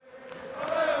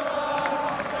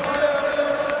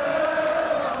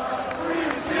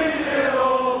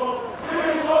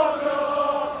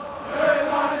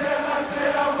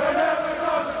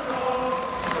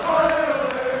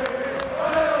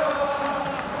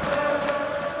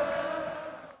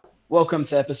Welcome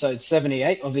to episode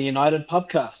 78 of the United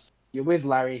Pubcast. You're with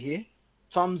Larry here.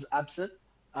 Tom's absent.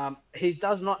 He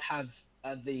does not have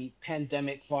the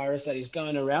pandemic virus that is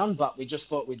going around, but we just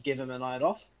thought we'd give him a night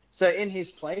off. So, in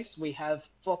his place, we have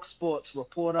Fox Sports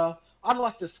reporter. I'd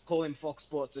like to call him Fox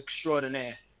Sports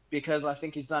extraordinaire because I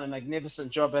think he's done a magnificent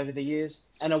job over the years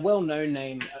and a well known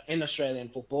name in Australian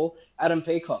football. Adam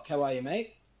Peacock, how are you,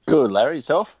 mate? Good, Larry.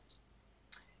 Yourself?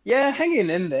 Yeah, hanging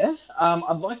in there.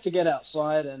 I'd like to get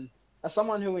outside, and as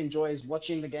someone who enjoys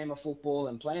watching the game of football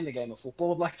and playing the game of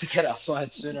football, I'd like to get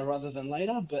outside sooner rather than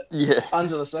later. But Yeah.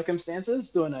 under the circumstances,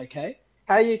 doing okay.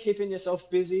 How are you keeping yourself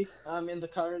busy in the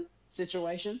current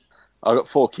situation? I've got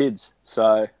 4 kids,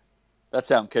 so that's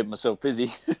how I'm keeping myself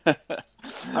busy.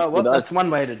 Oh, well, that's one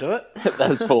way to do it.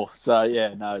 That's 4. So,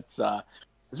 yeah, no,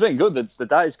 it's been good. The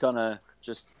day's kind of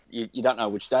just, you don't know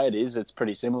which day it is. It's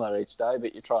pretty similar each day,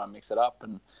 but you try and mix it up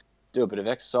and do a bit of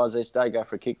exercise each day, go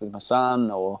for a kick with my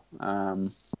son or,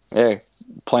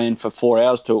 plan for 4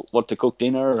 hours to what to cook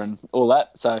dinner and all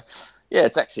that. So, yeah,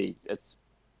 it's okay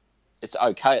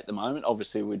at the moment.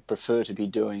 Obviously, we'd prefer to be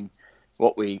doing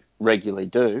what we regularly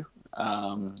do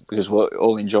because we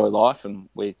all enjoy life and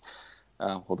the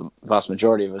vast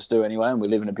majority of us do anyway, and we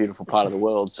live in a beautiful part of the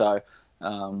world. So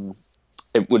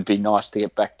it would be nice to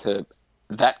get back to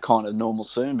that kind of normal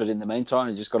soon. But in the meantime,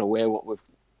 you just got to wear what we've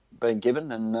been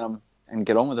given and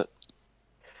get on with it.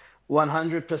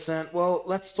 100%. Well,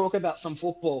 let's talk about some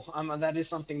football. That is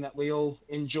something that we all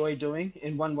enjoy doing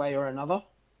in one way or another.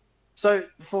 So,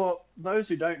 for those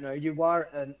who don't know, you are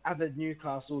an avid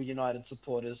Newcastle United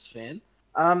supporters fan.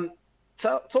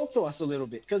 Talk to us a little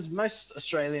bit, because most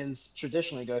Australians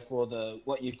traditionally go for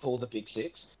what you'd call the Big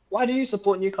Six. Why do you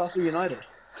support Newcastle United?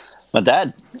 My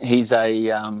dad, he's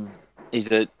a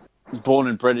born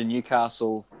and bred in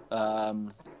Newcastle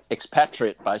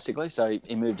expatriate, basically. So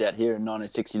he moved out here in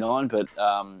 1969, but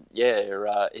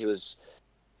he was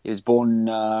born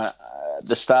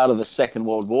the start of the Second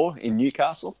World War in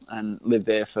Newcastle and lived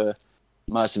there for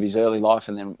most of his early life,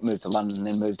 and then moved to London and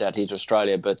then moved out here to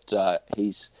Australia. But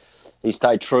he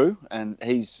stayed true, and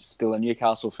he's still a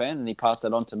Newcastle fan, and he passed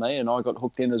that on to me, and I got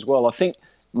hooked in as well. I think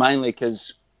mainly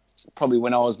because probably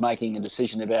when I was making a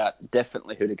decision about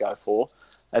definitely who to go for,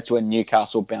 that's when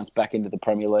Newcastle bounced back into the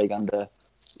Premier League under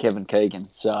Kevin Keegan.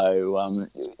 So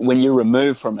when you're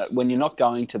removed from it, when you're not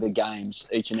going to the games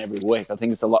each and every week, I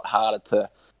think it's a lot harder to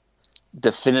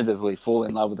definitively fall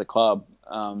in love with the club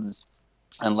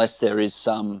unless there is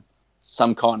some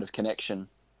kind of connection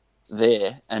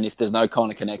there. And if there's no kind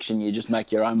of connection, you just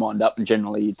make your own mind up and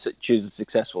generally you choose a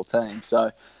successful team.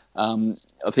 So I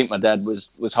think my dad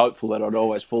was hopeful that I'd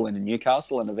always fall into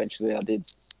Newcastle, and eventually I did.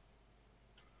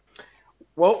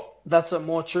 Well, that's a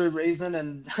more true reason,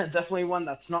 and definitely one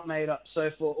that's not made up. So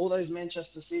for all those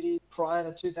Manchester City prior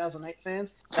to 2008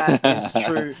 fans, that is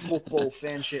true football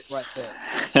fanship right there.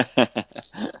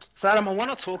 So Adam, I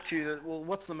want to talk to you. Well,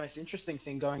 what's the most interesting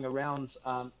thing going around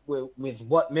with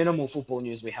what minimal football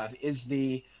news we have is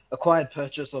the acquired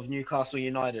purchase of Newcastle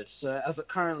United. So as it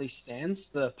currently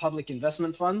stands, the Public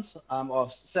Investment Fund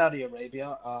of Saudi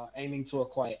Arabia are aiming to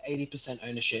acquire 80%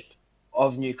 ownership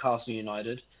of Newcastle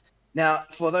United. Now,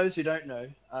 for those who don't know,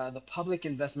 the Public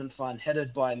Investment Fund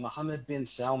headed by Mohammed bin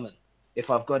Salman, if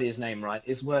I've got his name right,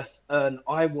 is worth an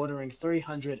eye-watering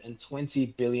 320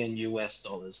 billion US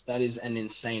dollars. That is an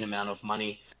insane amount of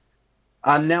money.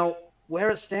 Now, where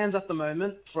it stands at the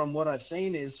moment, from what I've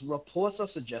seen, is reports are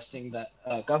suggesting that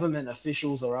government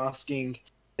officials are asking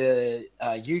the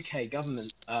UK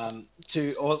government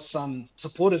or some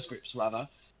supporters groups rather,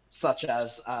 such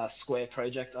as Square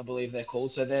Project, I believe they're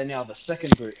called. So they're now the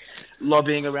second group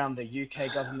lobbying around the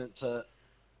UK government to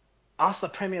ask the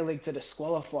Premier League to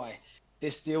disqualify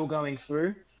this deal going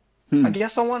through. I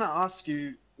guess I want to ask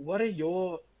you, what are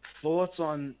your thoughts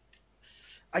on,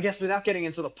 I guess without getting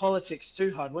into the politics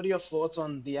too hard, what are your thoughts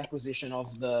on the acquisition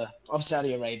of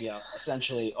Saudi Arabia,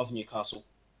 essentially, of Newcastle?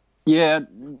 Yeah,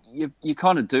 you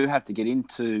kind of do have to get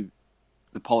into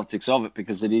the politics of it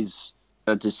because it is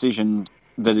a decision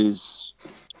that is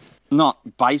not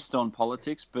based on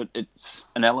politics, but it's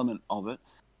an element of it.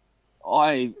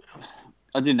 I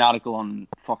did an article on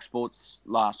Fox Sports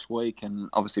last week, and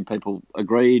obviously people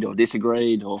agreed or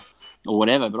disagreed or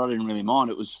whatever, but I didn't really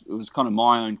mind. It was kind of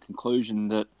my own conclusion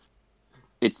that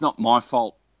it's not my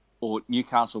fault or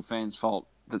Newcastle fans' fault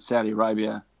that Saudi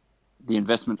Arabia, the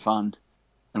investment fund,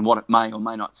 and what it may or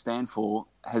may not stand for,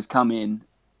 has come in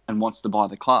and wants to buy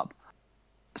the club.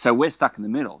 So we're stuck in the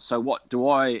middle. So what do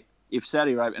I, if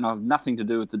Saudi Arabia, and I have nothing to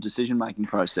do with the decision-making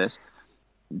process,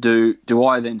 do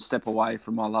I then step away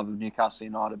from my love of Newcastle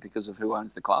United because of who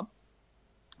owns the club?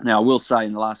 Now, I will say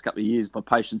in the last couple of years, my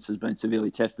patience has been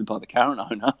severely tested by the current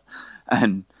owner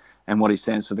and what he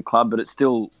stands for the club. But I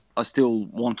still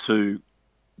want to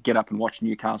get up and watch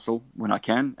Newcastle when I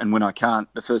can. And when I can't,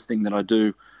 the first thing that I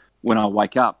do when I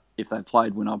wake up, if they've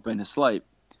played when I've been asleep,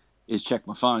 is check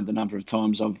my phone. The number of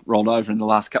times I've rolled over in the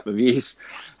last couple of years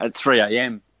at 3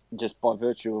 a.m. just by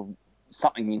virtue of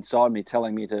something inside me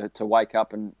telling me to wake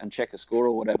up and check a score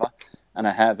or whatever. And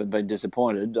I have and been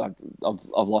disappointed.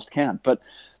 I've lost count. But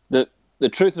the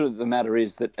truth of the matter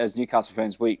is that as Newcastle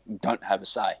fans, we don't have a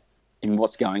say in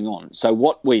what's going on. So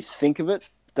what we think of it,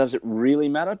 does it really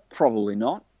matter? Probably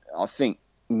not. I think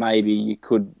maybe you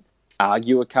could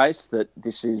argue a case that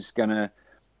this is going to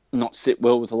not sit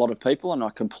well with a lot of people, and I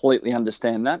completely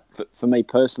understand that. For me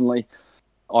personally,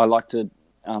 I like to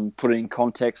put it in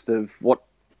context of what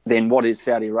is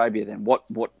Saudi Arabia then? What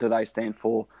do they stand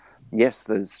for? Yes,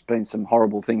 there's been some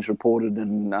horrible things reported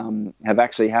and have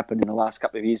actually happened in the last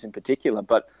couple of years in particular.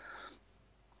 But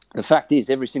the fact is,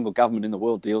 every single government in the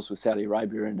world deals with Saudi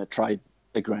Arabia in a trade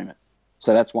agreement.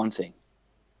 So that's one thing.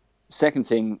 Second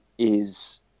thing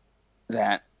is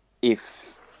that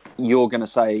if you're going to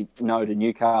say no to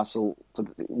Newcastle,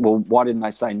 well, why didn't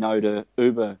they say no to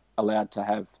Uber allowed to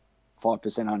have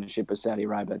 5% ownership of Saudi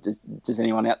Arabia? Does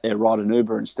anyone out there ride an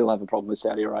Uber and still have a problem with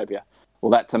Saudi Arabia?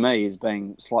 Well, that to me is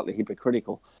being slightly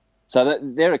hypocritical. So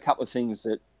there are a couple of things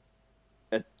that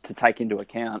to take into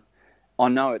account. I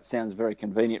know it sounds very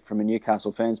convenient from a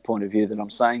Newcastle fan's point of view that I'm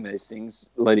saying these things,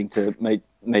 leading to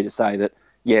me to say that,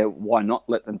 yeah, why not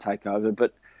let them take over?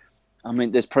 But, I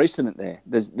mean, there's precedent there.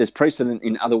 There's precedent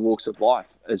in other walks of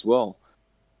life as well.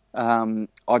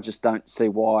 I just don't see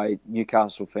why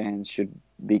Newcastle fans should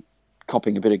be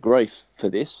copping a bit of grief for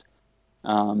this.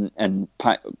 And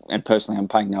personally, I'm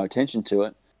paying no attention to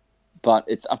it. But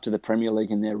it's up to the Premier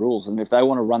League and their rules. And if they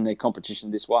want to run their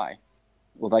competition this way,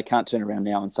 well, they can't turn around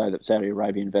now and say that Saudi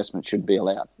Arabia investment should be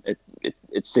allowed.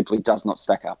 It simply does not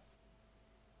stack up.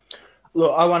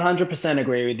 Look, I 100%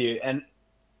 agree with you. And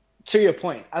to your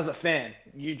point, as a fan,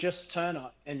 you just turn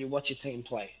up and you watch your team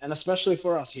play. And especially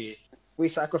for us here, we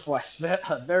sacrifice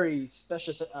very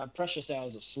precious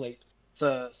hours of sleep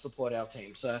to support our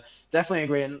team. So definitely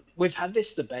agree. And we've had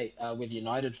this debate with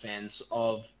United fans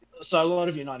so a lot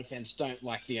of United fans don't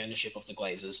like the ownership of the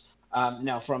Glazers.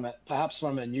 Now, perhaps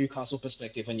from a Newcastle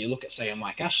perspective, when you look at, say, a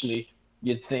Mike Ashley,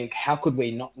 you'd think, how could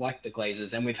we not like the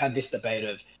Glazers? And we've had this debate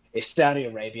of if Saudi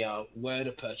Arabia were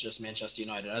to purchase Manchester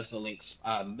United, as the links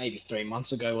maybe 3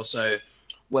 months ago or so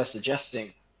were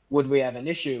suggesting, would we have an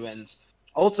issue? And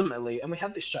ultimately, and we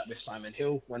had this chat with Simon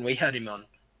Hill when we had him on,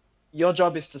 your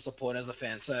job is to support as a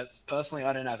fan. So personally,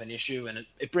 I don't have an issue, and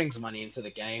it brings money into the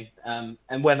game.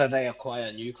 And whether they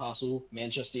acquire Newcastle,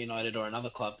 Manchester United, or another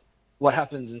club, what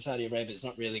happens in Saudi Arabia is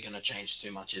not really going to change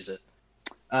too much, is it?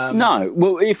 No.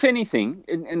 Well, if anything,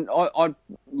 and I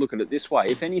look at it this way: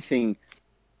 if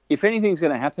anything's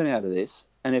going to happen out of this,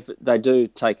 and if they do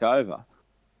take over,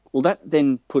 well, that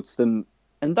then puts them,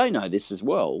 and they know this as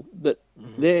well, that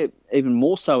they're even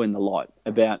more so in the light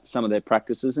about some of their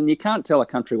practices. And you can't tell a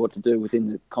country what to do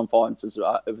within the confines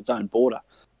of its own border.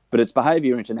 But its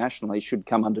behaviour internationally should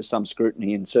come under some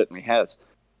scrutiny, and certainly has,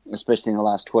 especially in the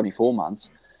last 24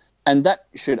 months. And that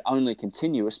should only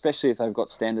continue, especially if they've got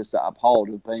standards to uphold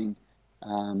of being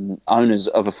owners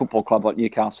of a football club like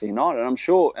Newcastle United. And I'm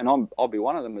sure, and I'll be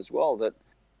one of them as well, that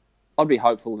I'd be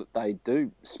hopeful that they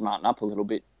do smarten up a little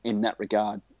bit in that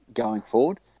regard going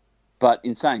forward. But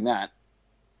in saying that,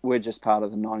 we're just part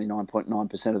of the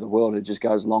 99.9% of the world. It just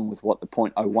goes along with what the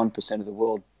 0.01% of the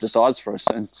world decides for us.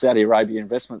 And Saudi Arabia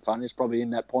Investment Fund is probably in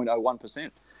that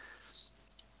 0.01%.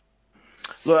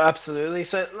 Look, absolutely.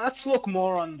 So let's look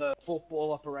more on the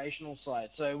football operational side.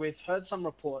 So we've heard some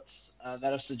reports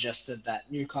that have suggested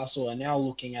that Newcastle are now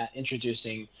looking at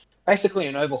introducing basically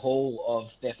an overhaul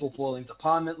of their footballing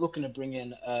department, looking to bring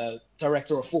in a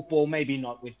director of football, maybe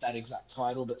not with that exact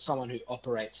title, but someone who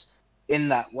operates in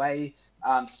that way.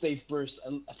 Steve Bruce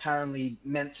apparently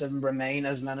meant to remain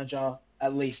as manager,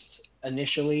 at least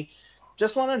initially.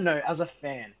 Just want to know, as a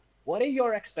fan, what are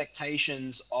your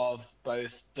expectations of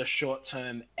both the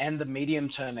short-term and the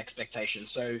medium-term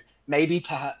expectations? So maybe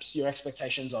perhaps your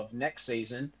expectations of next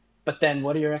season, but then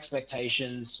what are your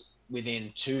expectations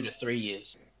within 2 to 3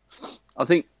 years? I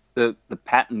think the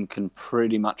pattern can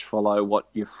pretty much follow what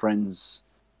your friends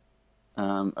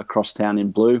across town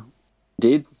in blue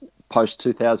did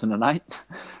post-2008.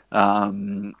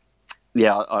 I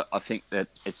think that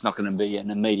it's not going to be an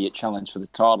immediate challenge for the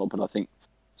title, but I think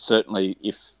certainly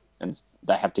and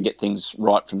they have to get things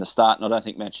right from the start. And I don't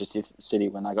think Manchester City,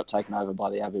 when they got taken over by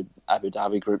the Abu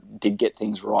Dhabi group, did get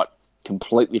things right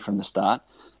completely from the start.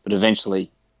 But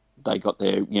eventually they got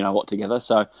their what together.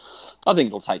 So I think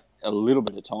it'll take a little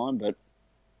bit of time, but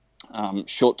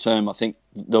short term, I think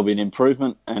there'll be an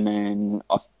improvement, and then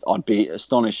I'd be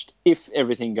astonished if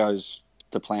everything goes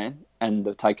to plan and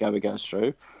the takeover goes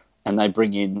through, and they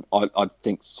bring in. I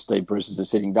think Steve Bruce is a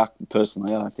sitting duck.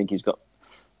 Personally, I don't think he's got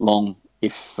long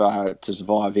to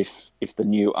survive if the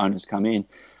new owners come in.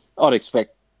 I'd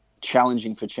expect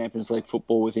challenging for Champions League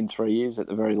football within 3 years at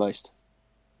the very least.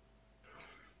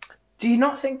 Do you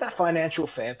not think that financial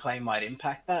fair play might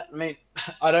impact that? I mean,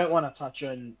 I don't want to touch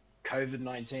on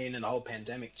COVID-19 and the whole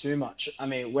pandemic too much. I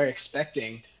mean, we're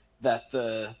expecting that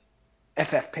the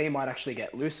FFP might actually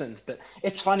get loosened, but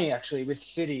it's funny actually with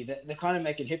City that they're kind of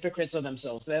making hypocrites of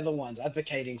themselves. They're the ones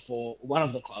advocating for one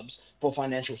of the clubs for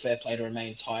financial fair play to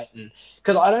remain tight, and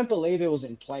because I don't believe it was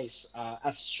in place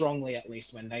as strongly, at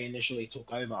least when they initially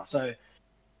took over. So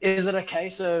is it a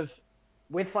case of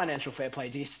with financial fair play,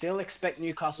 do you still expect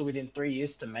Newcastle within 3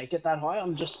 years to make it that high?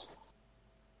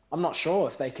 I'm not sure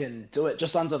if they can do it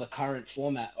just under the current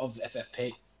format of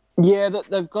FFP. Yeah,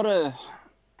 they've got a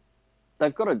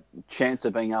chance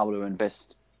of being able to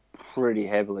invest pretty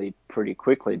heavily, pretty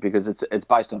quickly, because it's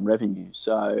based on revenue.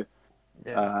 So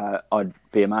I'd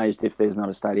be amazed if there's not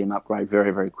a stadium upgrade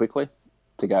very, very quickly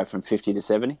to go from 50 to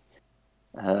 70.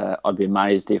 I'd be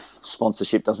amazed if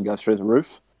sponsorship doesn't go through the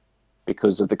roof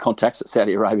because of the contacts that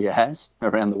Saudi Arabia has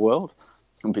around the world.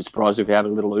 I'd be surprised if we have a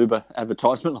little Uber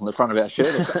advertisement on the front of our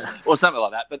shirt or something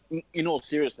like that. But in all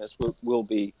seriousness, we'll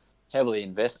be heavily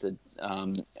invested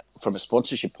from a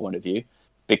sponsorship point of view,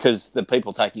 because the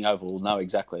people taking over will know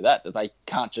exactly that they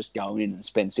can't just go in and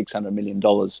spend $600 million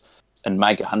and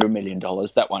make $100 million.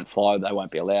 That won't fly. They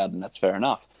won't be allowed, and that's fair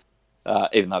enough,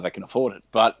 even though they can afford it.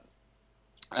 But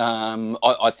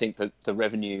I think that the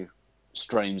revenue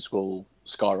streams will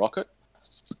skyrocket,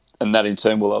 and that in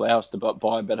turn will allow us to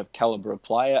buy a better calibre of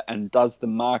player. And does the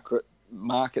market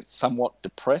somewhat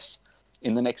depress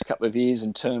in the next couple of years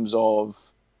in terms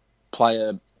of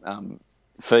player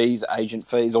fees, agent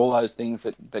fees, all those things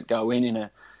that go in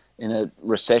a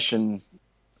recession,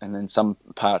 and in some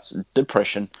parts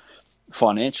depression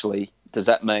financially? Does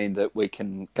that mean that we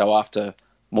can go after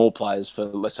more players for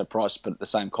lesser price but at the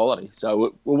same quality?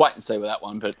 So we'll wait and see with that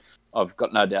one, but I've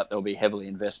got no doubt there'll be heavily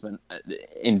investment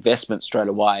straight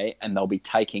away, and they'll be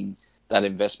taking that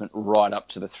investment right up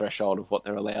to the threshold of what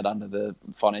they're allowed under the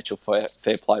financial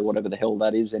fair play, whatever the hell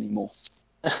that is anymore.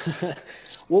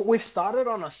 Well, we've started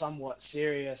on a somewhat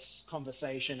serious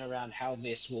conversation around how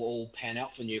this will all pan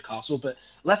out for Newcastle, but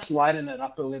let's lighten it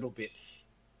up a little bit.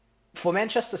 For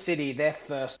Manchester City, their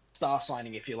first star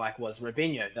signing, if you like, was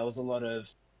Robinho. There was a lot of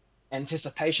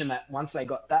anticipation that once they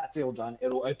got that deal done,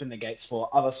 it'll open the gates for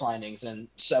other signings, and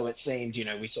so it seemed.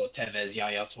 We saw Tevez,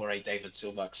 Yaya Toure, David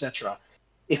Silva, etc.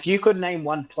 If you could name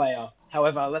one player,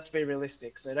 however, let's be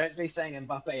realistic, so don't be saying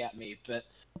Mbappe at me, but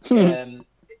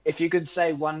if you could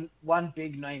say one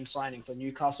big name signing for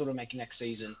Newcastle to make next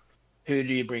season, who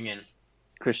do you bring in?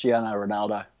 Cristiano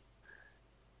Ronaldo.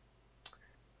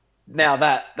 Now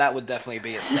that would definitely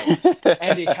be a statement.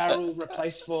 Andy Carroll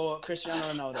replaced for Cristiano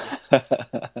Ronaldo.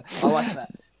 I like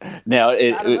that. Now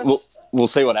we'll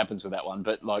see what happens with that one,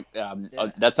 but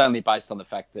that's only based on the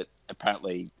fact that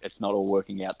apparently it's not all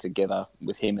working out together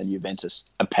with him and Juventus.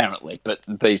 Apparently, but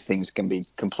these things can be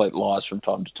complete lies from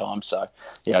time to time. So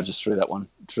yeah, I just threw that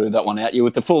one at you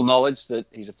with the full knowledge that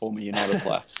he's a former United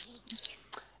player.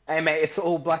 Hey mate, it's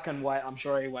all black and white. I'm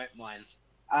sure he won't mind.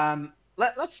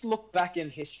 Let's look back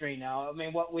in history now. I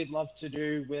mean, what we'd love to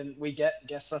do when we get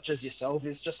guests such as yourself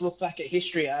is just look back at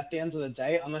history. At the end of the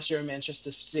day, unless you're a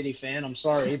Manchester City fan, I'm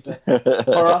sorry, but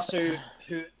for us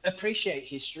who appreciate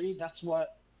history, that's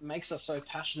what makes us so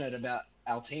passionate about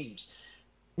our teams.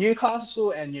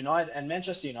 Newcastle and United and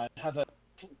Manchester United have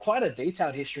quite a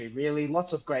detailed history, really.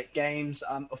 Lots of great games.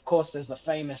 Of course, there's the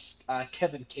famous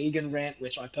Kevin Keegan rant,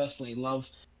 which I personally love.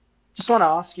 Just want to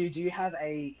ask you, do you have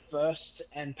a first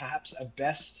and perhaps a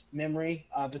best memory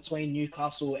between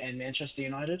Newcastle and Manchester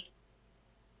United?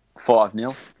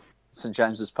 5-0, St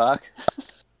James's Park.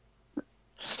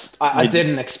 I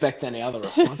didn't expect any other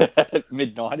response.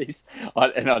 Mid-90s.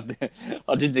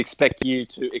 I didn't expect you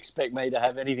to expect me to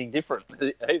have anything different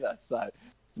either. So,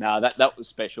 no, that was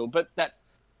special. But that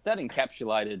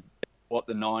encapsulated what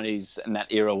the 90s and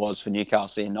that era was for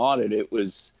Newcastle United. It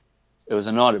was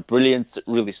a night of brilliance. It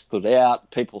really stood out.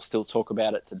 People still talk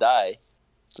about it today.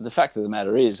 But the fact of the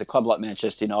matter is, a club like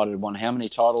Manchester United won how many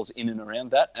titles in and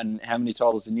around that, and how many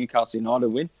titles did Newcastle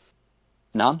United win?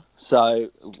 None. So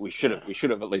we should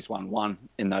have at least won one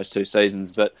in those 2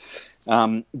 seasons, but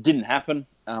didn't happen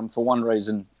for one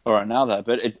reason or another.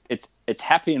 But it's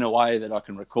happy in a way that I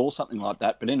can recall something like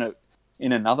that. But in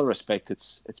in another respect,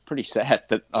 it's pretty sad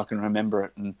that I can remember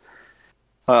it. And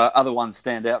other ones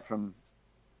stand out from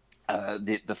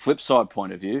the flip side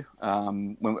point of view.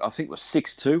 When I think it was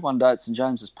 6-2 one day at St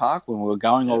James's Park when we were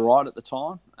going all right at the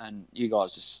time, and you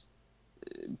guys just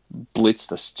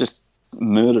blitzed us, just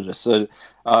murdered us. So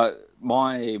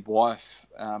my wife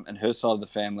and her side of the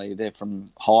family, they're from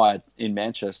Hyde in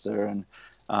Manchester, and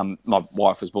my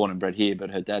wife was born and bred here, but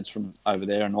her dad's from over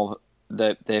there, and all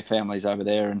their family's over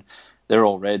there, and they're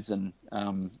all Reds. And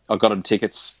I got them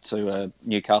tickets to a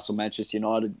Newcastle-Manchester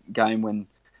United game when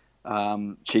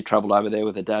she travelled over there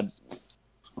with her dad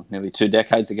nearly 2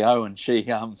 decades ago, and she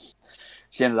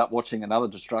ended up watching another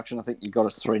destruction. I think you got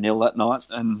us 3-0 that night,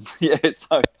 and yeah,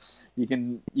 so you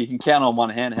can count on one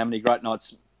hand how many great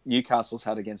nights Newcastle's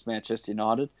had against Manchester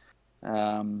United.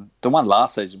 The one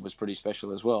last season was pretty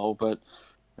special as well, but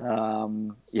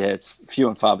it's few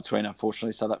and far between,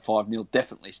 unfortunately. So that 5-0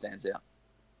 definitely stands out.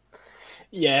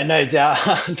 Yeah, no doubt.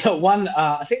 The one,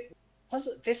 I think, was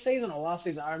it this season or last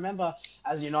season? I remember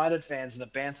as United fans, the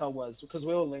banter was because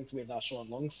we were linked with Sean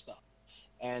Longstaff,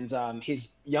 and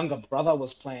his younger brother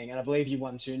was playing, and I believe you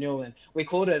won 2-0, and we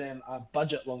called it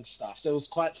Budget Longstaff. So it was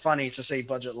quite funny to see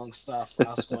Budget Longstaff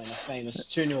scoring a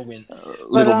famous 2-0 win.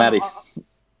 Little Matty.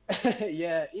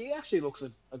 Yeah, he actually looks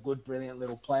a good, brilliant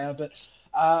little player. But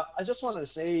I just wanted to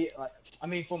see,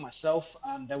 for myself,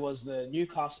 there was a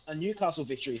Newcastle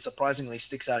victory surprisingly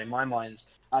sticks out in my mind.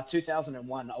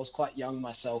 2001, I was quite young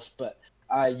myself, but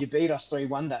you beat us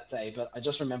 3-1 that day. But I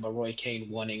just remember Roy Keane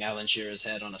wanting Alan Shearer's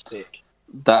head on a stick.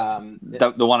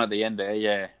 The one at the end there,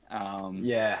 yeah.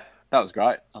 Yeah. That was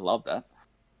great. I love that.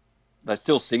 They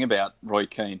still sing about Roy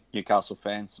Keane, Newcastle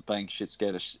fans, being shit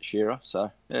scared of Shearer.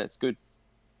 So, yeah, it's good.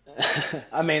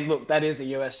 I mean, look, that is a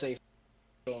UFC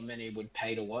sure many would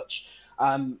pay to watch.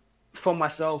 For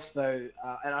myself, though,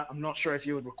 and I'm not sure if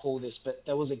you would recall this, but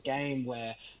there was a game where,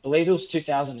 I believe it was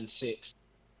 2006,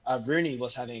 Rooney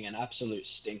was having an absolute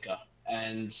stinker.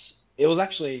 And it was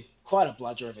actually quite a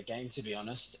bludger of a game, to be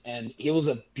honest. And he was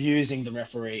abusing the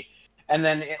referee. And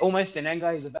then almost in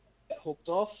Enga, he's about to get hooked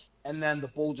off. And then the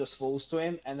ball just falls to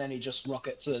him. And then he just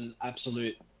rockets an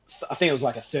absolute, I think it was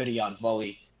like a 30-yard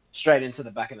volley straight into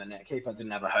the back of the net. Keeper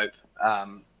didn't have a hope.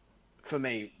 For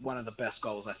me, one of the best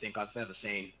goals I think I've ever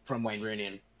seen from Wayne Rooney,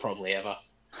 and probably ever.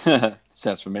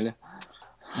 Sounds familiar.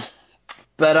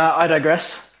 But I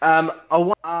digress. I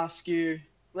want to ask you,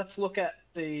 let's look at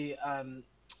the...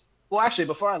 well, actually,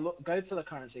 before I go to the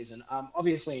current season,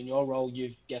 obviously in your role,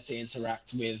 you get to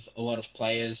interact with a lot of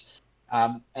players.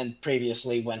 And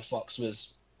previously, when Fox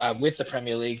was with the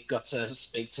Premier League, got to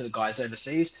speak to the guys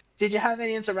overseas. Did you have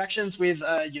any interactions with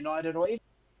United or even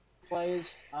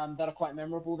players that are quite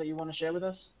memorable that you want to share with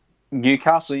us?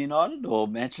 Newcastle United or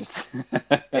Manchester?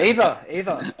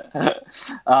 Either.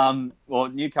 Well,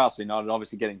 Newcastle United,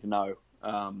 obviously getting to know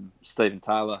Stephen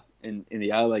Taylor in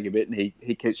the A-League a bit, and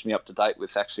he keeps me up to date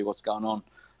with actually what's going on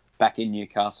back in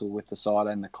Newcastle with the side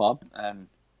and the club. And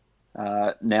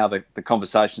now the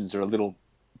conversations are a little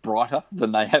brighter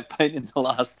than they have been in the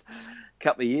last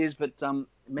couple of years. But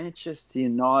Manchester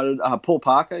United, Paul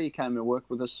Parker, he came and worked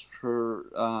with us for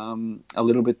a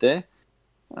little bit there.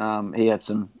 He had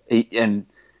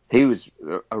he was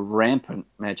a rampant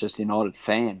Manchester United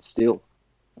fan still.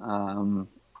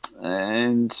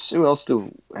 And who else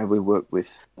still have we worked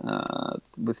with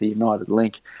the United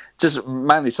link? Just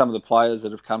mainly some of the players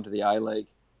that have come to the A-League.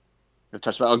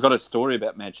 I've got a story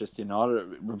about Manchester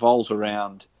United. It revolves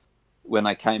around when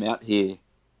they came out here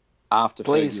after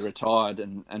Fergie retired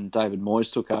and David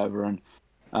Moyes took over. And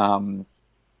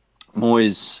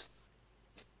Moyes...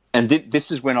 And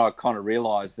this is when I kind of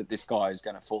realised that this guy is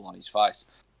going to fall on his face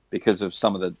because of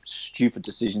some of the stupid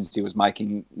decisions he was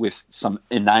making with some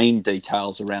inane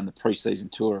details around the pre-season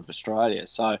tour of Australia.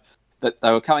 So that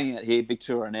they were coming out here, big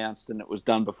tour announced, and it was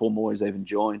done before Moyes even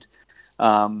joined.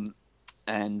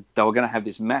 And they were going to have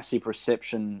this massive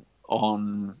reception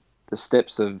on the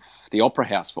steps of the Opera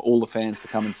House for all the fans to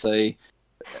come and see,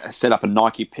 set up a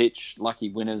Nike pitch. Lucky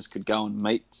winners could go and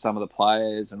meet some of the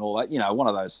players and all that. You know, one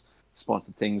of those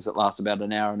sponsored things that lasts about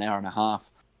an hour and a half.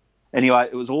 Anyway,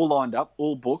 it was all lined up,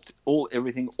 all booked,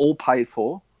 everything paid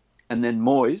for. And then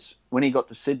Moyes, when he got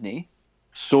to Sydney,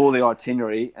 saw the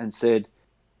itinerary and said,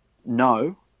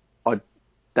 no,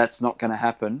 that's not going to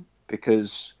happen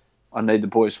because I need the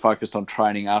boys focused on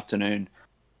training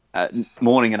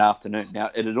morning and afternoon.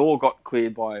 Now, it had all got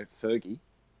cleared by Fergie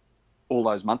all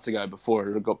those months ago before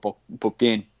it had got booked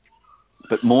in.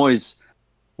 But Moyes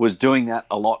was doing that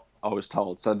a lot, I was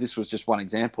told. So this was just one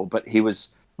example, but he was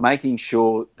making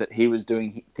sure that he was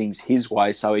doing things his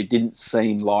way so he didn't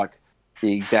seem like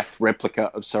the exact replica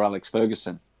of Sir Alex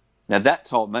Ferguson. Now, that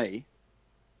told me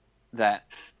that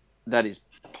is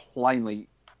plainly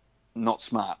not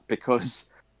smart, because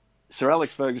Sir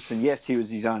Alex Ferguson, yes, he was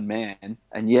his own man,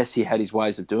 and yes, he had his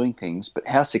ways of doing things, but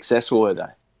how successful were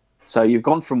they? So you've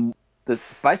gone from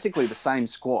basically the same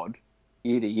squad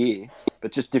year to year,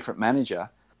 but just different manager,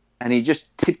 and he just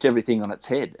tipped everything on its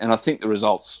head. And I think the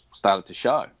results started to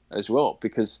show as well,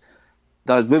 because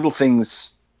those little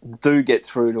things do get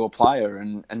through to a player,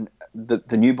 and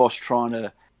the new boss trying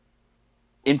to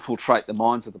infiltrate the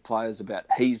minds of the players about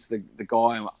he's the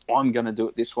guy, I'm going to do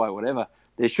it this way, whatever.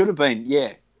 There should have been,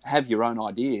 have your own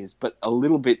ideas, but a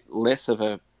little bit less of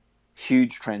a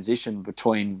huge transition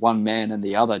between one man and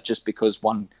the other, just because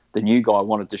the new guy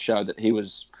wanted to show that he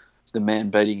was the man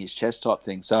beating his chest type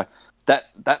thing. So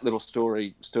that little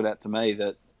story stood out to me,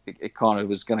 that it kind of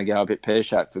was going to go a bit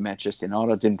pear-shaped for Manchester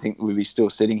United. I didn't think we'd be still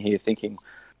sitting here thinking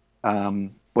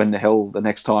when the hell the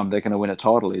next time they're going to win a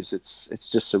title is. It's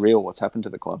just surreal what's happened to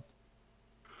the club.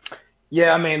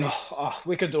 Yeah, I mean,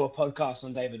 we could do a podcast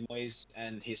on David Moyes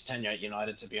and his tenure at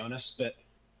United, to be honest, but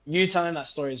you telling that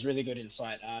story is really good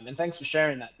insight. And thanks for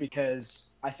sharing that,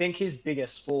 because I think his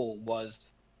biggest fall was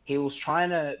he was trying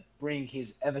to bring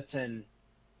his Everton,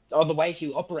 or the way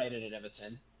he operated at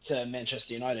Everton, to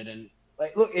Manchester United. And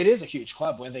look, it is a huge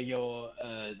club, whether you're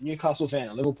a Newcastle fan,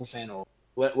 a Liverpool fan, or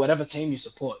whatever team you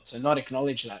support, to not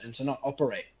acknowledge that and to not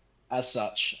operate as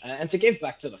such, and to give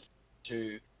back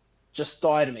to just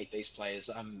die to meet these players.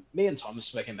 Me and Tom have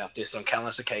spoken about this on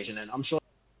countless occasion, and I'm sure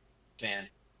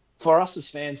for us as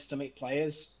fans to meet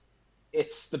players,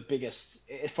 it's the biggest.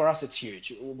 For us, it's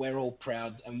huge. We're all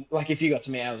proud, and like if you got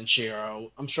to meet Alan Shearer,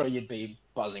 I'm sure you'd be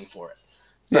buzzing for it.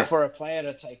 But for a player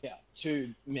to take out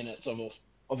 2 minutes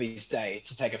of his day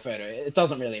to take a photo, it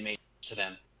doesn't really mean to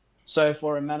them. So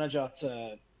for a manager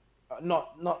to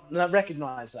not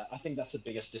recognise that, I think that's the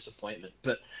biggest disappointment.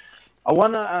 But I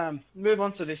want to move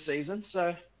on to this season.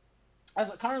 So as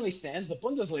it currently stands, the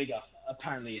Bundesliga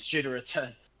apparently is due to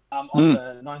return on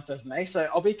the 9th of May. So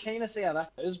I'll be keen to see how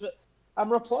that goes. But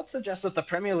reports suggest that the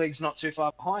Premier League's not too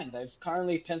far behind. They've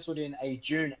currently penciled in a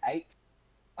June 8th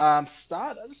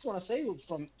start. I just want to see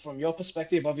from your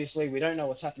perspective, obviously we don't know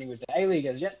what's happening with the A-League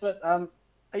as yet, but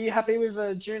are you happy with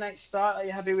a June 8th start? Are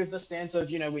you happy with the stance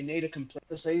of, we need to complete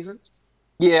the season?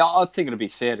 Yeah, I think it'd be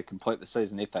fair to complete the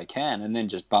season if they can, and then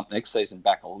just bump next season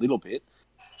back a little bit,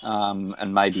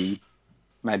 and maybe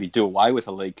do away with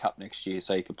a League Cup next year,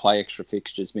 so you could play extra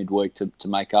fixtures midweek to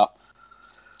make up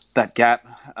that gap.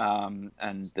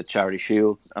 And the Charity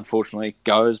Shield, unfortunately,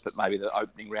 goes, but maybe the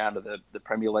opening round of the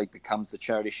Premier League becomes the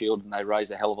Charity Shield, and they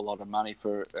raise a hell of a lot of money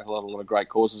for a lot of great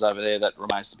causes over there. That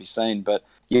remains to be seen. But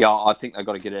yeah, I think they've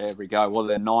got to get it every go. Well,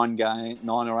 they're 9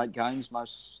 or 8 games.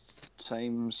 Most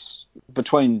teams,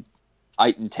 between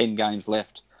 8 and 10 games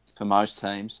left for most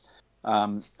teams.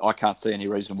 I can't see any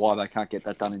reason why they can't get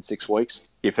that done in 6 weeks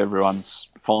if everyone's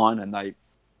fine and they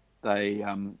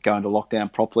go into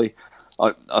lockdown properly.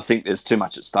 I think there's too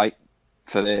much at stake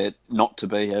for there not to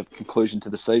be a conclusion to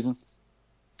the season.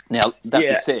 Now, that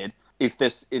being said, if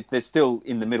there's still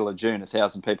in the middle of June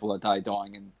 1,000 people a day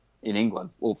dying in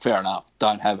England, well, fair enough,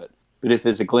 don't have it. But if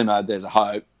there's a glimmer, there's a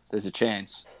hope, there's a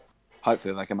chance,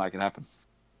 hopefully they can make it happen.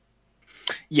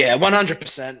 Yeah,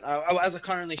 100%. As it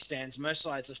currently stands, most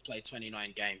sides have played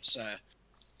 29 games, so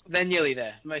they're nearly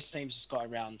there. Most teams just got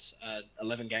around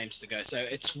 11 games to go, so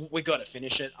we got to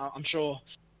finish it. I'm sure,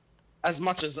 as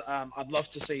much as I'd love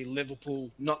to see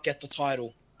Liverpool not get the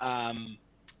title,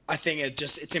 I think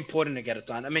it's important to get it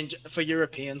done. I mean, for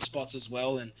European spots as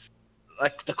well, and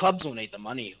the clubs will need the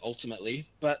money ultimately.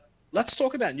 But let's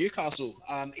talk about Newcastle,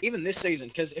 even this season,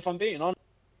 because if I'm being honest,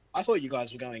 I thought you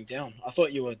guys were going down. I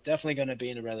thought you were definitely going to be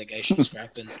in a relegation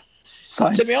scrap, and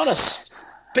to be honest.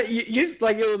 But you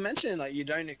like you were mentioning, like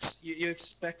you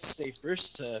expect Steve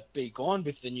Bruce to be gone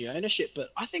with the new ownership, but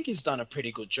I think he's done a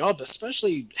pretty good job,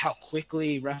 especially how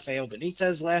quickly Rafael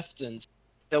Benitez left, and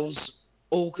there was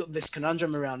all this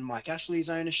conundrum around Mike Ashley's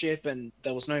ownership, and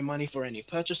there was no money for any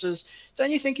purchases.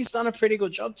 Don't you think he's done a pretty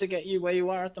good job to get you where you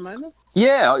are at the moment?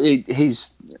 Yeah,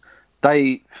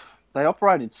 they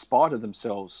operate in spite of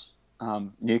themselves.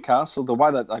 Newcastle, the way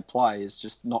that they play is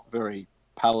just not very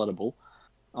palatable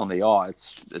on the eye.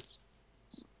 It's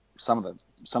some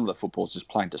of the football's just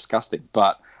plain disgusting,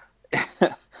 but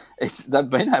they've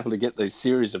been able to get these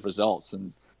series of results,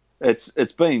 and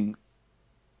it's been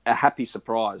a happy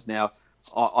surprise. Now,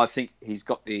 I think he's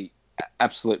got the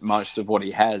absolute most of what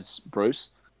he has, Bruce,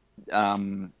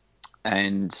 and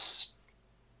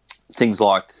things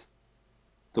like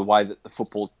the way that the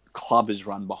football club is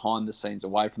run behind the scenes,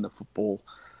 away from the football.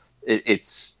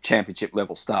 It's championship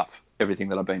level stuff. everything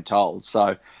that I've been told.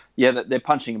 So, yeah, they're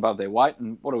punching above their weight.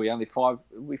 And what are we, only five?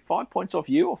 Are we 5 points off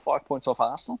you or 5 points off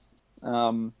Arsenal?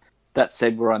 That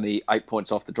said, we're only 8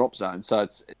 points off the drop zone. So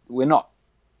we're not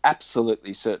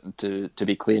absolutely certain to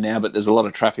be clear now, but there's a lot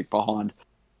of traffic behind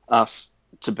us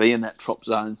to be in that drop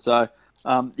zone. So,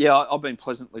 I've been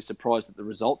pleasantly surprised at the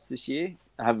results this year.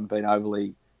 I haven't been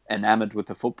overly enamoured with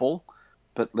the football,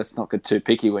 but let's not get too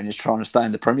picky when you're trying to stay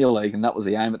in the Premier League, and that was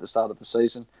the aim at the start of the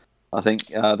season. I think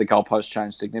the goalposts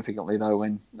changed significantly, though,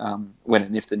 when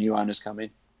and if the new owners come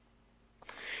in.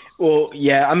 Well,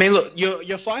 yeah, I mean, look,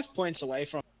 you're 5 points away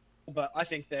from, but I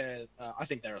think they're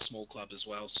a small club as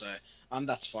well, so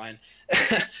that's fine.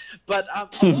 But I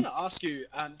want to ask you,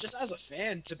 just as a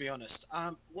fan, to be honest,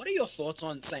 what are your thoughts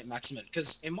on St. Maximin?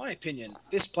 Because in my opinion,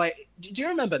 this play. Do you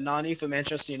remember Nani for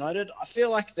Manchester United? I feel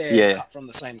like they're cut from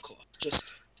the same cloth.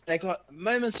 Just they got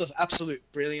moments of absolute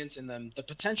brilliance in them, the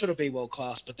potential to be world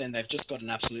class, but then they've just got an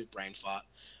absolute brain fart.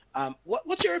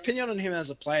 What's your opinion on him as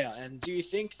a player? And do you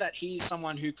think that he's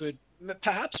someone who could,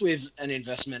 perhaps with an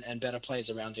investment and better players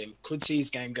around him, could see his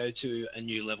game go to a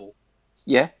new level?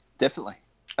 Yeah, definitely.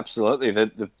 Absolutely.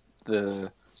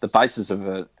 The basis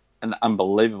of an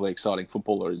unbelievably exciting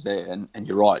footballer is there. And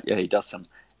you're right. Yeah, he does some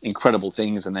incredible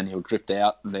things and then he'll drift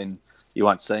out and then you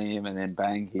won't see him and then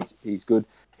bang, he's good.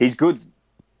 He's good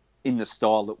in the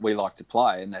style that we like to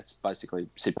play, and that's basically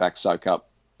sit back, soak up,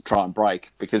 try and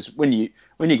break. Because when you're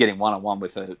getting one-on-one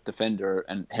with a defender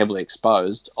and heavily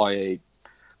exposed, i.e.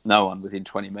 no one within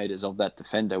 20 metres of that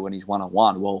defender when he's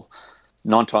one-on-one, well,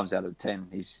 9 times out of 10,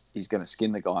 he's going to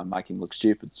skin the guy and make him look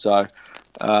stupid. So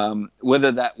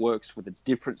whether that works with a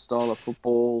different style of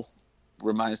football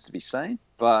remains to be seen.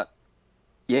 But,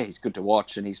 yeah, he's good to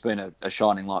watch, and he's been a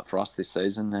shining light for us this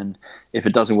season. And if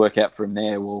it doesn't work out for him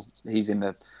there, well, he's in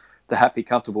the happy,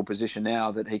 comfortable position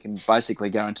now that he can basically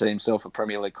guarantee himself a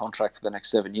Premier League contract for the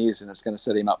next 7 years, and it's going to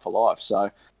set him up for life.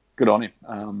 So good on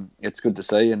him. It's good to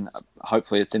see, and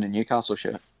hopefully it's in a Newcastle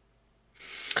shirt.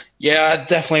 Yeah,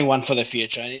 definitely one for the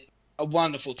future. A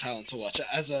wonderful talent to watch.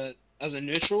 As a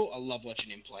neutral, I love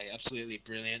watching him play. Absolutely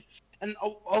brilliant. And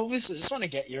obviously, just want to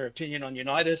get your opinion on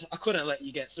United. I couldn't let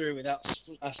you get through without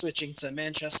switching to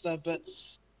Manchester, but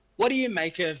what do you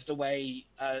make of the way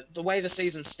the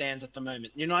season stands at the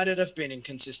moment? United have been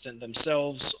inconsistent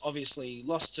themselves, obviously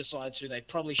lost to sides who they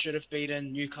probably should have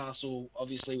beaten. Newcastle,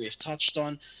 obviously, we've touched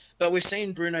on. But we've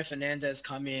seen Bruno Fernandes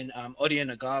come in,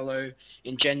 Odion Ighalo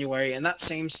in January, and that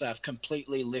seems to have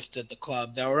completely lifted the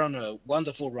club. They were on a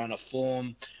wonderful run of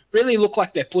form, really look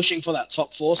like they're pushing for that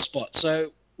top 4 spot.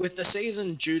 So with the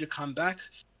season due to come back,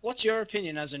 what's your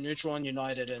opinion as a neutral on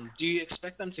United, and do you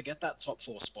expect them to get that top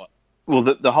 4 spot? Well,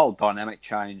 the whole dynamic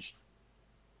changed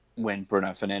when Bruno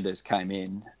Fernandes came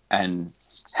in and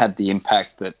had the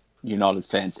impact that United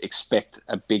fans expect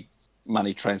a big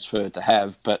money transfer to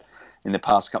have. But in the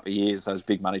past couple of years, those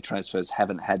big money transfers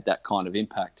haven't had that kind of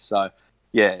impact. So,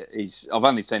 yeah, I've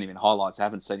only seen him in highlights. I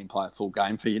haven't seen him play a full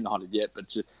game for United yet, but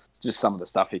just some of the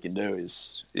stuff he can do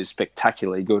is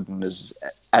spectacularly good and is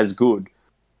as good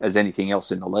as anything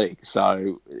else in the league.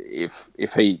 So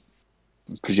if he,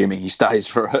 presuming he stays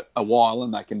for a while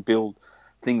and they can build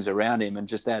things around him and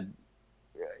just add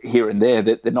here and there,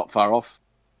 that they're not far off.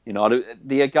 The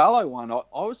Ighalo one, I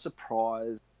was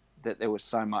surprised that there was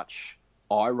so much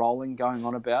eye rolling going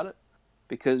on about it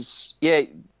because, yeah,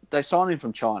 they signed him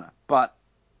from China, but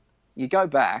you go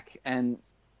back and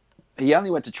he only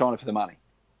went to China for the money.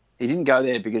 He didn't go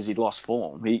there because he'd lost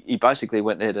form. He basically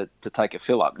went there to take a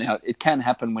fill up. Now, it can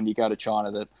happen when you go to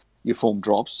China that your form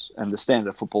drops and the standard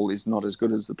of football is not as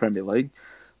good as the Premier League.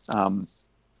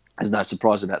 There's no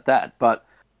surprise about that. But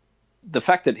the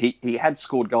fact that he had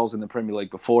scored goals in the Premier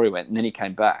League before he went and then he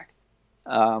came back.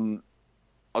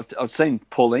 I've seen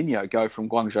Paulinho go from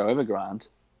Guangzhou Evergrande,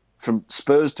 from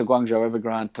Spurs to Guangzhou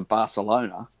Evergrande to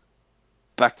Barcelona,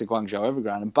 back to Guangzhou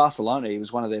Evergrande. And Barcelona, he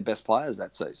was one of their best players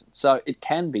that season. So it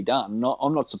can be done.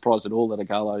 I'm not surprised at all that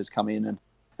Ighalo has come in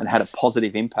and had a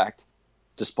positive impact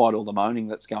despite all the moaning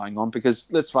that's going on. Because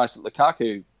let's face it,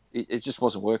 Lukaku, it just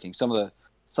wasn't working. Some of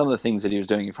the things that he was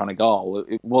doing in front of goal,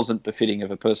 it wasn't befitting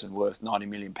of a person worth £90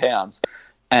 million.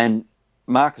 And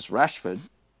Marcus Rashford,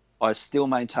 I still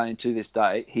maintain to this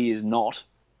day, he is not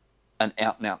an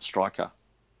out-and-out striker.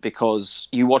 Because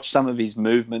you watch some of his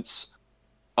movements,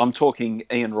 I'm talking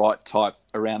Ian Wright type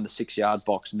around the 6-yard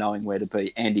box, knowing where to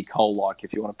be, Andy Cole-like,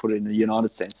 if you want to put it in a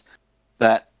United sense,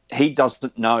 that he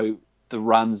doesn't know the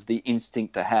runs, the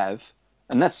instinct to have,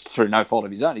 and that's through no fault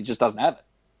of his own. He just doesn't have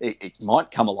it. It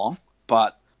might come along,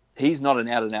 but he's not an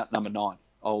out-and-out number 9.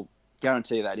 I'll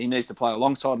guarantee you that. He needs to play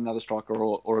alongside another striker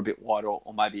or a bit wide or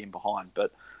maybe in behind.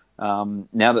 But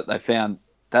now that they've found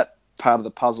that part of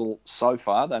the puzzle so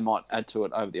far. They might add to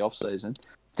it over the off-season.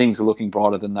 Things are looking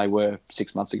brighter than they were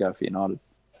 6 months ago for United.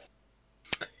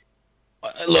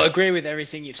 Look, I agree with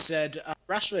everything you've said.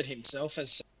 Rashford himself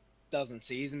doesn't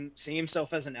see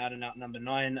himself as an out-and-out number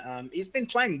 9. He's been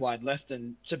playing wide left,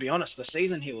 and to be honest, the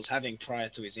season he was having prior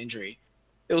to his injury,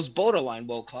 it was borderline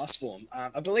world-class form.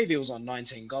 I believe he was on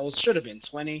 19 goals, should have been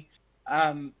 20.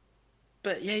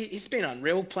 But yeah, he's been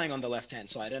unreal playing on the left-hand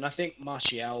side, and I think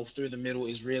Martial through the middle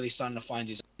is really starting to find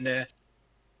his own there.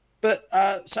 But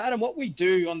so Adam, what we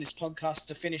do on this podcast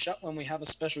to finish up when we have a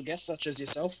special guest such as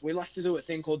yourself, we like to do a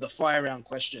thing called the fire round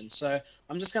questions. So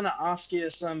I'm just going to ask you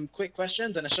some quick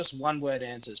questions, and it's just one-word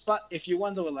answers. But if you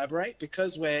want to elaborate,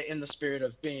 because we're in the spirit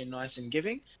of being nice and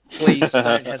giving, please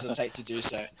don't hesitate to do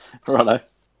so. Righto.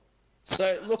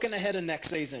 So looking ahead of next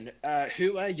season,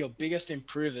 who are your biggest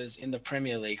improvers in the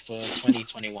Premier League for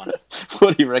 2021?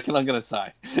 What do you reckon I'm going to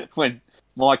say when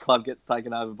my club gets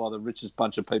taken over by the richest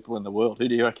bunch of people in the world? Who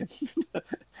do you reckon? I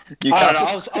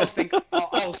don't know.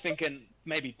 I was thinking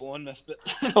maybe Bournemouth, but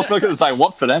I'm not going to say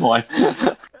Watford, am I?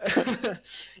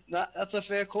 No, that's a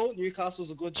fair call. Newcastle's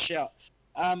a good shout.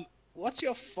 What's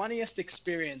your funniest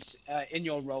experience in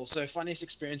your role? So funniest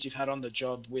experience you've had on the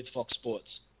job with Fox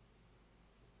Sports?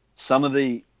 Some of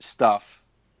the stuff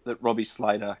that Robbie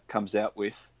Slater comes out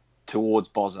with towards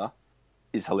Bozza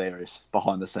is hilarious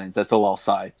behind the scenes. That's all I'll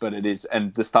say. But it is,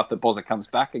 and the stuff that Bozza comes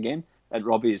back again at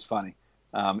Robbie is funny.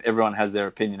 Everyone has their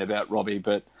opinion about Robbie,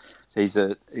 but he's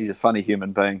a funny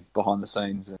human being behind the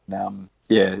scenes. And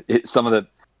some of the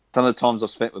times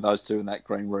I've spent with those two in that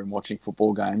green room watching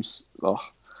football games,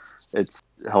 it's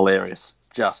hilarious,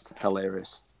 just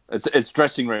hilarious. It's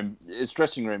dressing room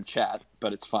chat,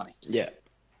 but it's funny. Yeah.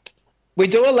 We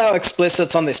do allow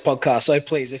explicits on this podcast, so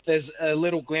please, if there's a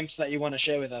little glimpse that you want to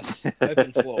share with us,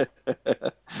 open floor.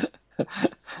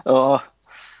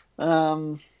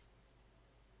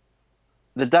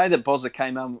 The day that Bozza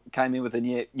came in with a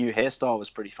new hairstyle was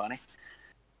pretty funny.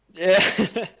 Yeah.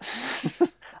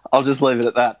 I'll just leave it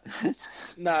at that.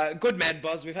 No, good man,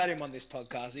 Boz. We've had him on this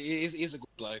podcast. He's a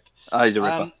good bloke. Oh, he's a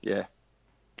ripper, yeah.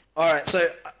 All right, so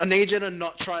I need you to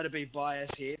not try to be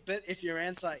biased here, but if your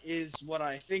answer is what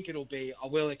I think it'll be, I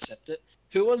will accept it.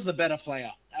 Who was the better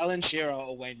player, Alan Shearer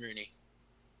or Wayne Rooney?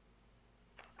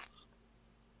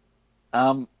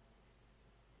 I'll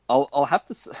have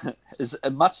to say, as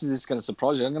much as it's going to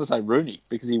surprise you, I'm going to say Rooney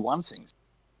because he won things.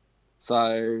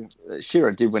 So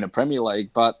Shearer did win a Premier League,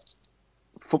 but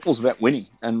football's about winning,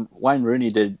 and Wayne Rooney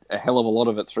did a hell of a lot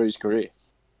of it through his career.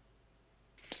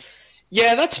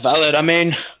 Yeah, that's valid. I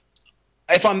mean,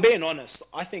 if I'm being honest,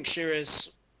 I think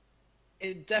Shearer's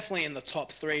definitely in the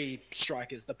top 3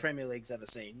 strikers the Premier League's ever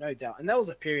seen, no doubt. And there was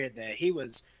a period there. He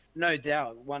was, no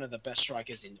doubt, one of the best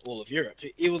strikers in all of Europe.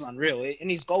 It was unreal.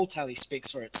 And his goal tally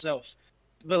speaks for itself.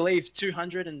 I believe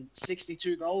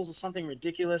 262 goals or something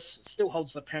ridiculous. Still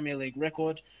holds the Premier League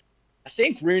record. I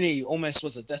think Rooney almost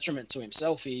was a detriment to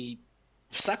himself. He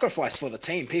sacrificed for the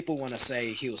team. People want to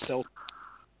say he was selfish,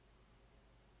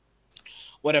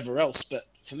 whatever else, but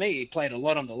for me, he played a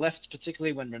lot on the left,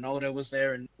 particularly when Ronaldo was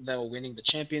there and they were winning the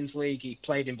Champions League. He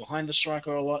played in behind the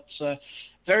striker a lot, so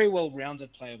very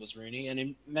well-rounded player was Rooney, and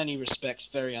in many respects,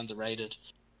 very underrated.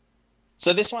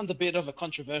 So this one's a bit of a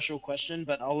controversial question,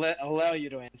 but I'll allow you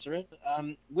to answer it.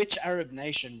 Which Arab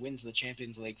nation wins the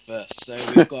Champions League first? So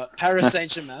we've got Paris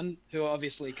Saint-Germain, who are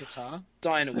obviously Qatar,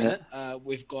 dying to win it.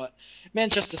 We've got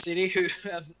Manchester City, who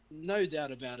have no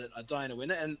doubt about it, are dying to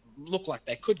win it and look like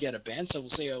they could get a ban, so we'll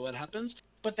see what happens.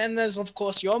 But then there's, of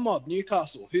course, your mob,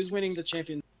 Newcastle. Who's winning the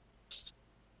Champions League first?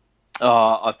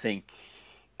 I think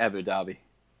Abu Dhabi.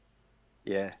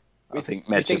 Yeah. I think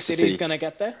Manchester You think City's going to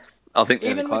get there? I think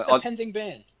even with the pending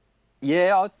ban.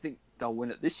 Yeah, I think they'll win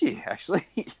it this year. Actually,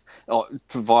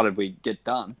 provided we get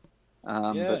done.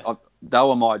 But they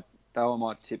were my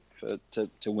tip to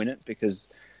win it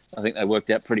because I think they worked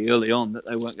out pretty early on that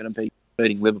they weren't going to be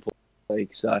beating Liverpool in the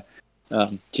league. So,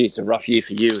 it's a rough year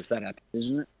for you if that happens,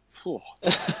 isn't it?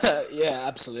 Yeah,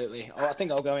 absolutely. I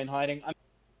think I'll go in hiding.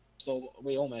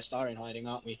 We almost are in hiding,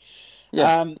 aren't we?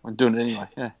 Yeah, we're doing it anyway.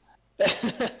 Yeah.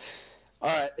 All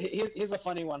right, here's a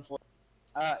funny one for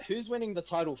you. Who's winning the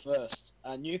title first,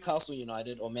 Newcastle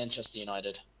United or Manchester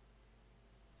United?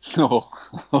 Good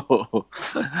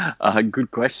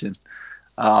question.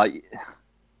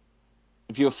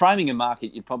 If you were framing a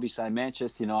market, you'd probably say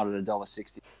Manchester United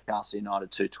 $1.60, Newcastle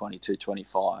United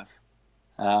 $2.20,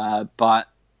 $2.25. But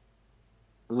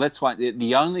let's wait.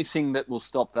 The only thing that will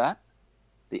stop that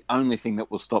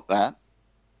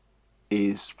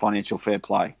is financial fair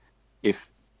play. If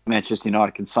Manchester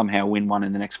United can somehow win one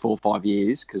in the next 4 or 5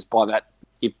 years, because by the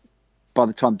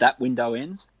time that window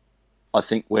ends, I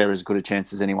think we're as good a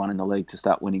chance as anyone in the league to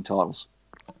start winning titles.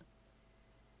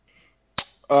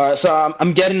 All right, so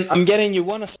I'm getting you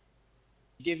want to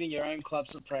giving your own club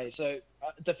some praise. So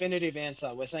definitive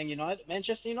answer, we're saying United,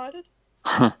 Manchester United.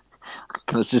 Can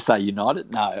I just say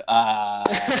United? No.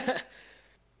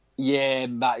 Yeah,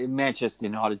 Manchester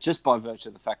United, just by virtue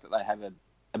of the fact that they have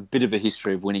a bit of a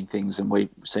history of winning things, and we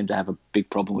seem to have a big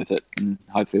problem with it. And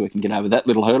hopefully we can get over that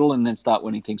little hurdle and then start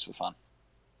winning things for fun.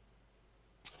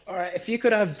 All right, if you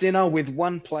could have dinner with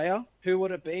one player, who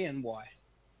would it be and why?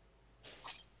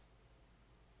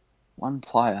 One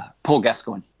player, Paul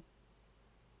Gascoigne.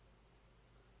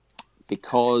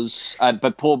 Because,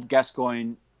 but Paul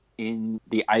Gascoigne in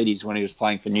the 80s when he was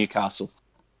playing for Newcastle.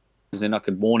 Because then I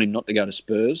could warn him not to go to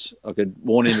Spurs. I could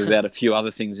warn him about a few other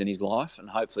things in his life, and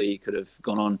hopefully he could have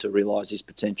gone on to realise his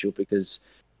potential, because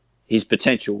his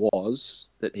potential was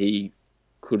that he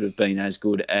could have been as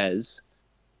good as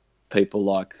people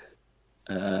like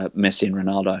Messi and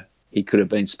Ronaldo. He could have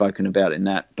been spoken about in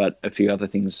that, but a few other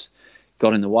things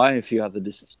got in the way. A few other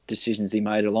decisions he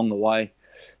made along the way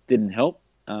didn't help.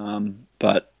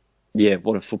 But yeah,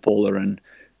 what a footballer, and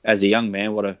as a young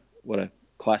man, what a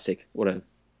classic,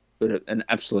 an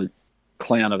absolute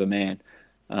clown of a man,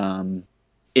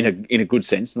 in a good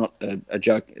sense, not a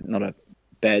joke, not a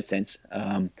bad sense.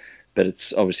 But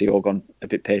it's obviously all gone a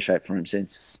bit pear-shaped for him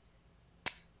since.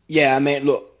 Yeah, I mean,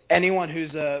 look, anyone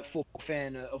who's a football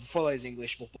fan or follows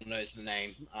English football knows the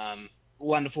name.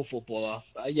 Wonderful footballer.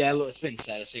 Yeah, look, it's been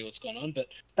sad to see what's gone on, but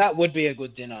that would be a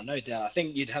good dinner, no doubt. I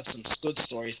think you'd have some good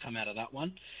stories come out of that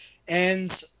one.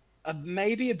 And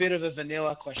maybe a bit of a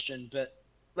vanilla question, but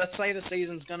let's say the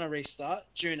season's going to restart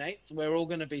June 8th. We're all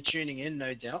going to be tuning in,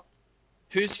 no doubt.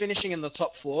 Who's finishing in the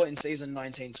top 4 in season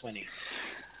 1920?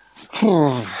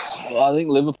 I think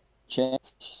Liverpool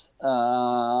chance.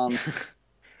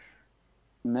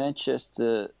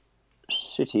 Manchester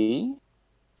City,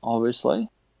 obviously.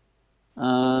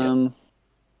 Yep.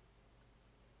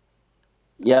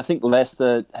 Yeah, I think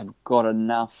Leicester have got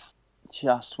enough. They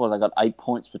got 8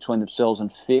 points between themselves and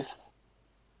 5th.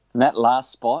 And that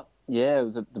last spot, yeah,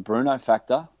 the Bruno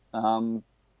factor.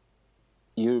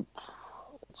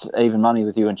 It's even money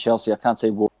with you and Chelsea. I can't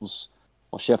see Wolves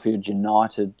or Sheffield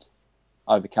United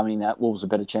overcoming that. Wolves a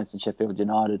better chance than Sheffield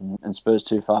United, and Spurs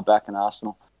too far back, and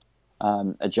Arsenal.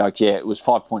 A joke, yeah. It was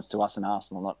 5 points to us and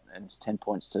Arsenal, and it's 10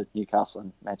 points to Newcastle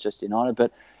and Manchester United.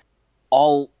 But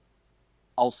I'll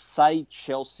say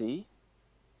Chelsea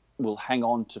will hang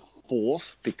on to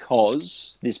 4th,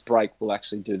 because this break will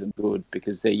actually do them good,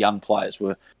 because their young players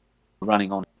were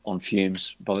running on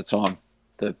fumes by the time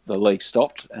the league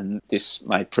stopped, and this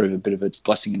may prove a bit of a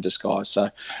blessing in disguise.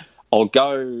 So I'll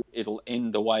go, it'll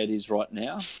end the way it is right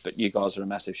now, but you guys are a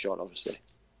massive shot, obviously.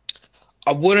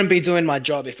 I wouldn't be doing my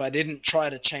job if I didn't try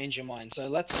to change your mind. So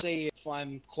let's see if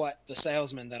I'm quite the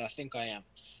salesman that I think I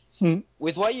am.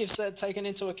 With what you've said taken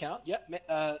into account,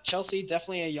 Chelsea,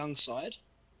 definitely a young side.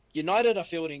 United are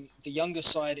fielding the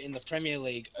youngest side in the Premier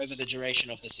League over the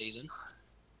duration of the season.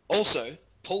 Also,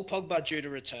 Paul Pogba due to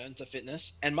return to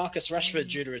fitness, and Marcus Rashford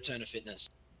due to return to fitness.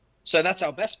 So that's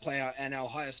our best player and our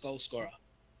highest goal scorer.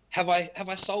 Have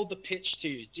I sold the pitch to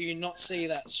you? Do you not see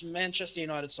that Manchester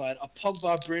United side, a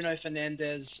Pogba, Bruno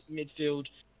Fernandes midfield,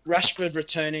 Rashford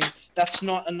returning? That's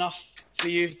not enough for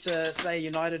you to say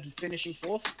United finishing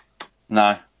 4th?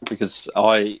 No, because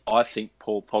I think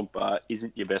Paul Pogba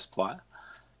isn't your best player,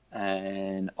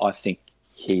 and I think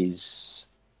he's.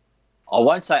 I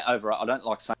won't say over. I don't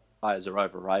like saying players are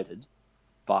overrated,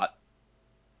 but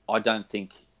I don't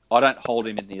hold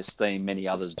him in the esteem many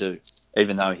others do,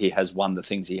 even though he has won the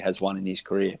things he has won in his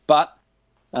career. But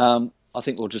I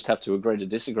think we'll just have to agree to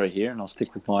disagree here, and I'll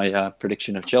stick with my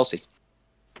prediction of Chelsea.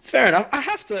 Fair enough. I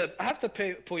have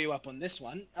to pull you up on this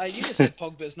one. You just said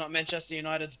Pogba's not Manchester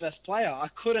United's best player. I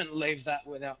couldn't leave that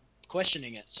without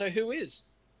questioning it. So who is?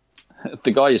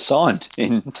 The guy you signed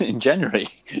in January.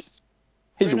 He's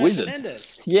Bruno a wizard.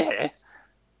 Fernandes. Yeah.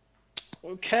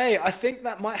 Okay, I think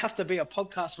that might have to be a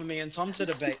podcast for me and Tom to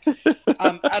debate.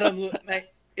 Adam, look, mate,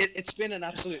 it's been an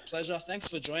absolute pleasure. Thanks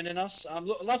for joining us. I'd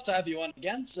love to have you on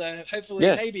again. So hopefully,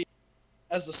 maybe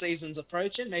as the season's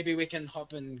approaching, maybe we can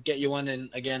hop and get you on in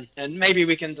again. And maybe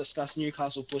we can discuss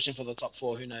Newcastle pushing for the top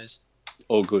 4. Who knows?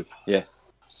 All good. Yeah.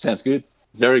 Sounds good.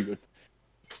 Very good.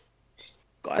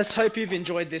 Guys, hope you've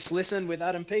enjoyed this listen with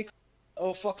Adam Peake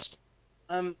or Fox.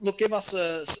 Look, give us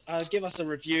a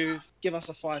review, give us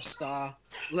a 5-star,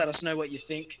 let us know what you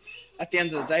think. At the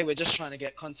end of the day, we're just trying to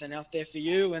get content out there for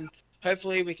you, and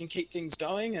hopefully we can keep things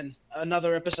going. And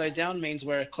another episode down means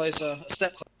we're a step closer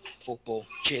to football.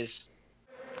 Cheers.